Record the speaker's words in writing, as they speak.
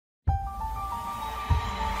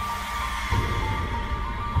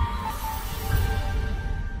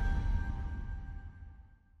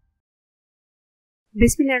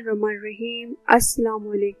Bismillahirrahmanirrahim.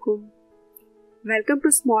 Assalamualaikum. Welcome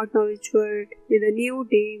to Smart Knowledge World with a new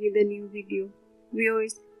day with a new video.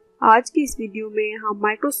 Viewers, आज की इस video में हम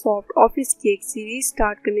Microsoft office की एक सीरीज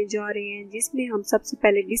स्टार्ट करने जा रहे हैं जिसमें हम सबसे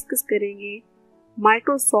पहले डिस्कस करेंगे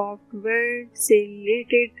माइक्रोसॉफ्ट वर्ड से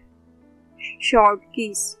रिलेटेड शॉर्ट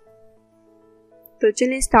कीज। तो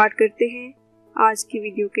चलिए स्टार्ट करते हैं आज की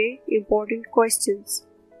वीडियो के important questions.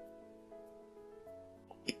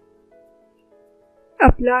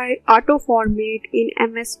 Apply auto format in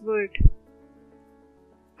MS Word.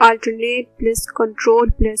 Alternate plus Control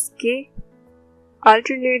plus K.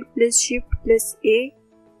 Alternate plus Shift plus A.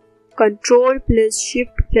 Control plus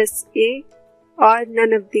Shift plus A. Or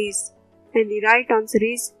none of these. And the right answer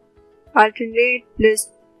is alternate plus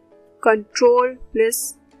Control plus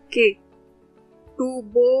K. To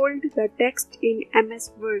bold the text in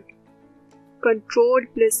MS Word.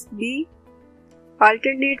 Control plus B.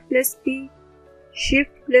 Alternate plus B.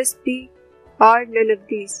 Shift plus B or none of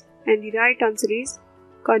these, and the right answer is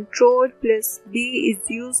Control plus B is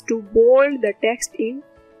used to bold the text in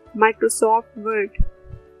Microsoft Word.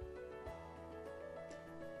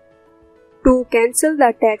 To cancel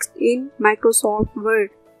the text in Microsoft Word,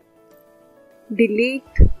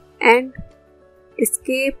 delete and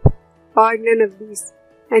escape or none of these,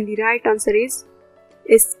 and the right answer is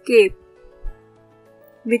escape,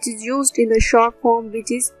 which is used in the short form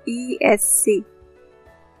which is ESC.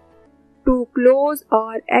 To close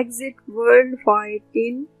or exit Word file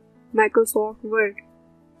in Microsoft Word,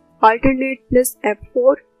 alternate plus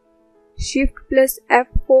F4, Shift plus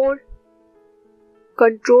F4,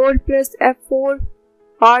 Control plus F4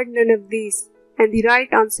 or none of these, and the right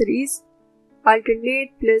answer is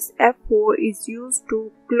alternate plus F4 is used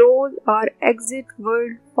to close or exit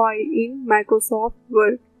Word file in Microsoft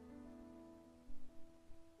Word.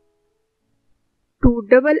 To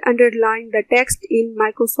double underline the text in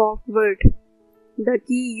Microsoft Word, the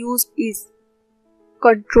key used is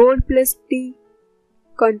Control plus T,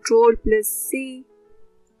 Control plus C,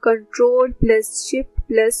 Control plus Shift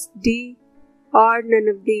plus D or none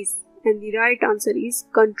of these, and the right answer is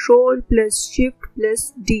Control plus Shift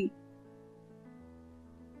plus D.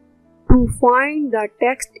 To find the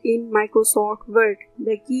text in Microsoft Word,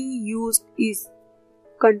 the key used is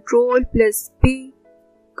Control plus P,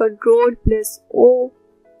 Control plus O,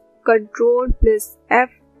 Control plus F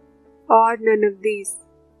or none of these,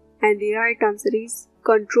 and the right answer is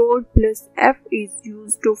Control plus F is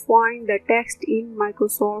used to find the text in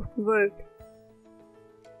Microsoft Word.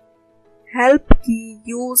 Help key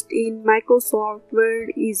used in Microsoft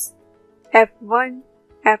Word is F1,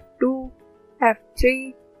 F2,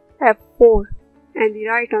 F3, F4, and the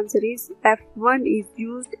right answer is F1 is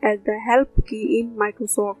used as the help key in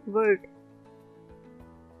Microsoft Word.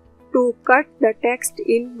 To cut the text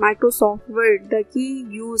in Microsoft Word, the key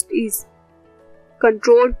used is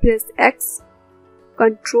Control plus X,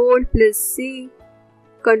 Control plus C,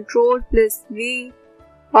 Control plus V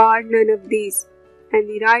or none of these, and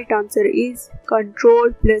the right answer is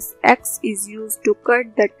Control plus X is used to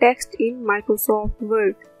cut the text in Microsoft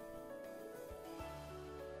Word.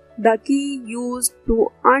 The key used to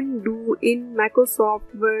undo in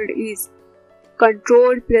Microsoft Word is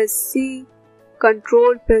Control plus C,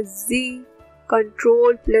 Control plus Z,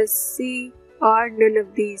 Control plus C or none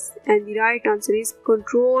of these, and the right answer is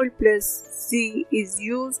Control plus Z is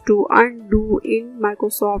used to undo in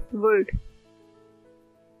Microsoft Word.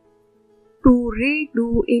 To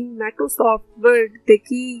redo in Microsoft Word, the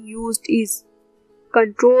key used is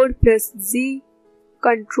Control plus Z,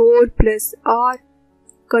 Control plus R,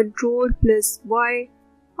 Control plus Y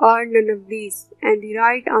or none of these, and the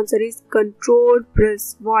right answer is Control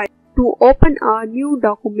plus Y. To open a new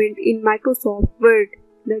document in Microsoft Word,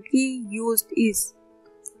 the key used is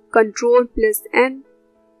Control plus N,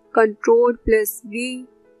 Control plus V,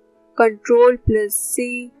 Control plus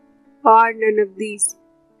C or none of these,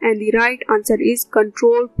 and the right answer is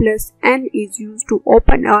Control plus N is used to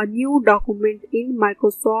open a new document in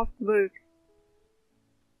Microsoft Word.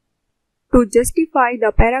 To justify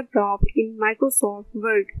the paragraph in Microsoft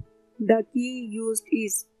Word, the key used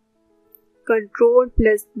is Control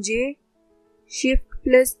plus J, Shift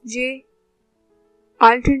plus J,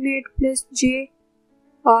 Alternate plus J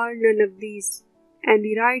or none of these, and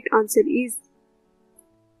the right answer is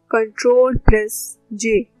Control plus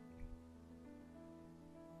J.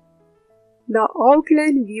 The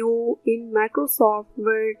outline view in Microsoft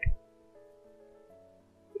Word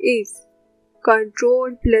is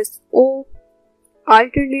Control plus O,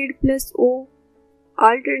 Alternate plus O,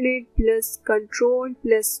 Alternate plus Control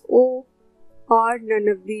plus O or none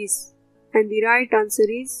of these, and the right answer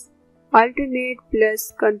is Alternate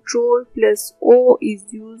plus Control plus O is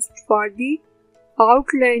used for the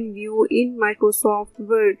outline view in Microsoft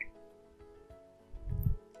Word.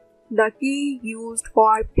 The key used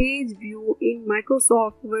for page view in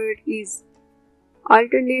Microsoft Word is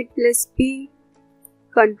Alternate plus P,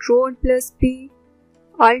 Control plus P,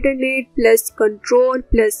 Alternate plus Control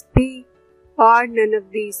plus P, or none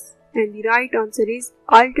of these. And the right answer is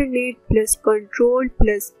Alternate plus Control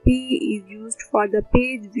plus P is used for the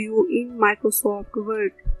page view in Microsoft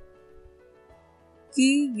Word.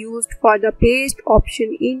 Key used for the paste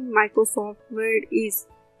option in Microsoft Word is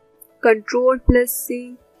Control plus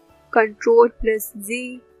C, Control plus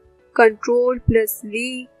Z, Control plus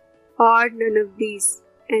V, or none of these.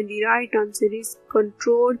 And the right answer is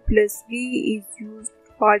Control plus V is used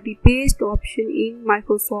for the paste option in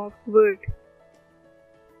Microsoft Word.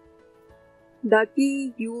 The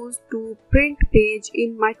key used to print page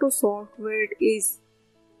in Microsoft Word is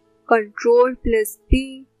Control plus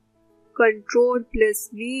P, Control plus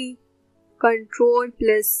V, Control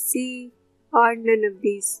plus C, or none of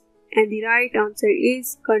these. And the right answer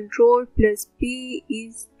is Control plus P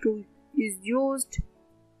is used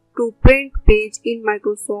to print page in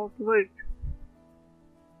Microsoft Word.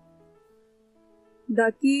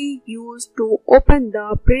 The key used to open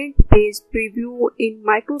the print page preview in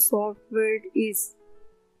Microsoft Word is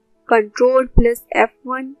Control plus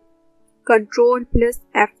F1, Control plus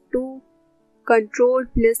F2, Control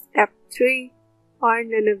plus F3, or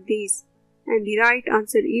none of these. And the right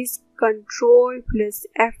answer is Control plus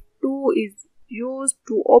F2 is used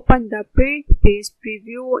to open the print page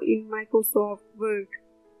preview in Microsoft Word.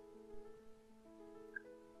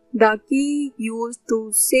 The key used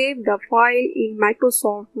to save the file in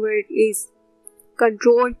Microsoft Word is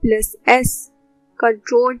Control plus S,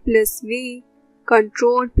 Control plus V,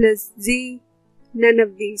 Control plus Z, none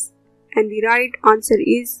of these. And the right answer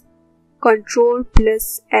is Control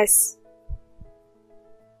plus S.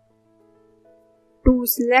 To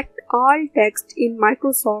select all text in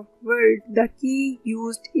Microsoft Word, the key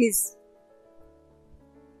used is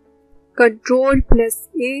Control plus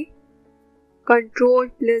A, Control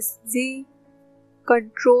plus Z,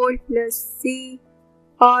 Control plus C,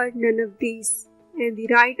 or none of these. And the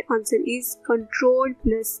right answer is Control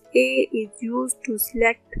plus A is used to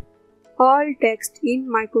select all text in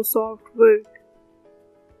Microsoft Word.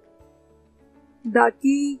 The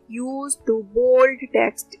key used to bold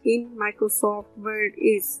text in Microsoft Word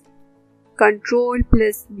is Control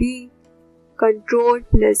plus B, Control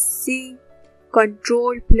plus C,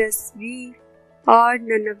 Control plus V, or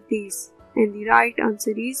none of these. And the right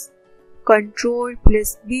answer is Control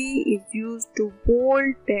plus B is used to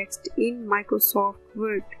bold text in Microsoft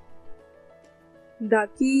Word. The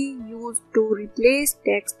key used to replace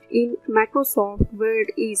text in Microsoft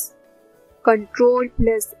Word is Control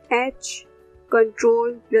plus H,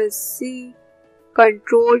 Control plus C,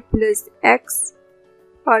 Control plus X,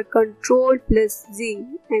 or Control plus Z.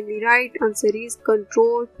 And the right answer is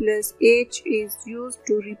Control plus H is used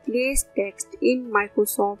to replace text in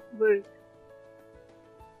Microsoft Word.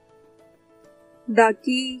 The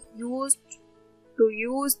key used to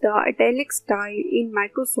use the italic style in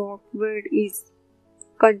Microsoft Word is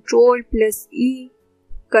Control plus E,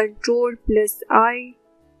 Control plus I,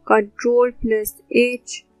 Control plus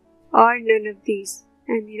H, or none of these.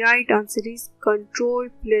 And the right answer is Control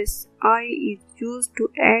plus I is used to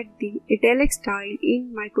add the italic style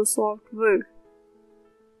in Microsoft Word.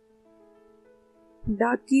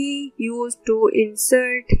 The key used to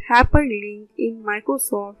insert hyperlink in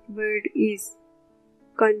Microsoft Word is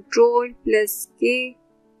Control plus K,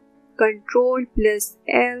 Control plus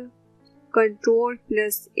L, Control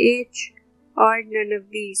plus H, or none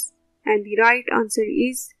of these. And the right answer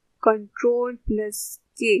is Control plus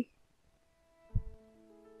K.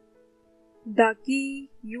 The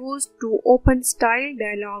key used to open Style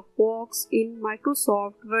dialog box in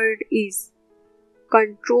Microsoft Word is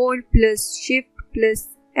Control plus Shift plus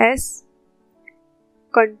S,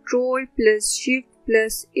 Control plus Shift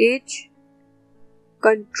plus H,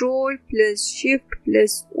 Control plus Shift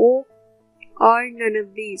plus O, or none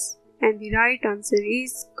of these. And the right answer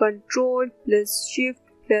is Control plus Shift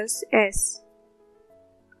plus S.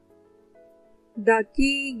 The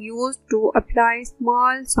key used to apply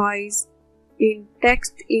small size in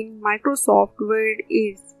text in Microsoft Word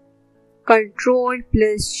is Control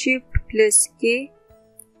plus Shift plus K,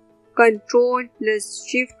 Control plus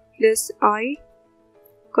Shift plus I,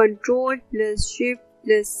 Control plus Shift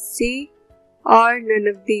plus C, or none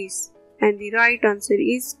of these. And the right answer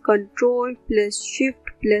is Control plus Shift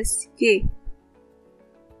plus K.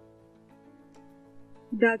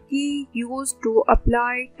 The key used to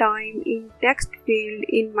apply time in text field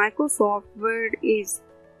in Microsoft Word is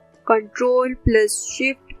Control plus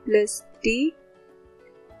Shift plus T,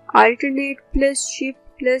 Alternate plus Shift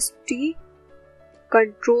plus T,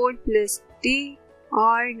 Control plus T,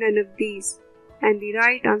 or none of these. And the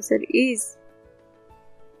right answer is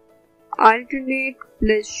Alternate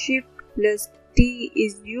plus Shift plus T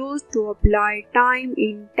is used to apply time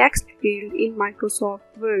in text field in Microsoft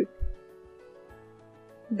Word.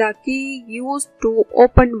 The key used to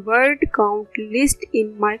open word count list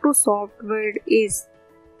in Microsoft Word is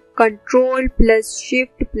Control plus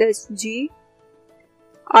Shift plus G,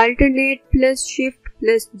 Alternate plus Shift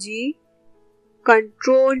plus G,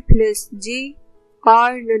 Control plus G,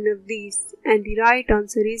 or none of these. And the right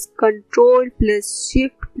answer is Control plus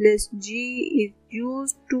Shift plus G is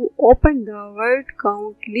used to open the word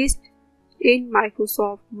count list in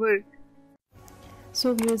Microsoft Word.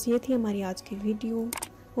 So viewers, ये थी हमारी आज की video.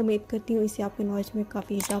 उम्मीद करती हूँ इससे आपके नॉलेज में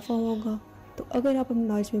काफ़ी इजाफा होगा। तो अगर आप अपने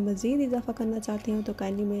नॉलेज में मज़ीद इजाफा करना चाहते हो तो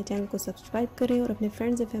काइंडली मेरे चैनल को सब्सक्राइब करें और अपने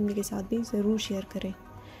फ्रेंड्स और फैमिली के साथ भी ज़रूर शेयर करें।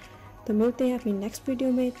 तो मिलते हैं अपनी नेक्स्ट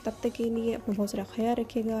वीडियो में। तब तक के लिए अपना बहुत सारा ख्याल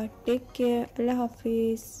रखिएगा। Take care. अल्लाह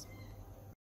हाफिज़।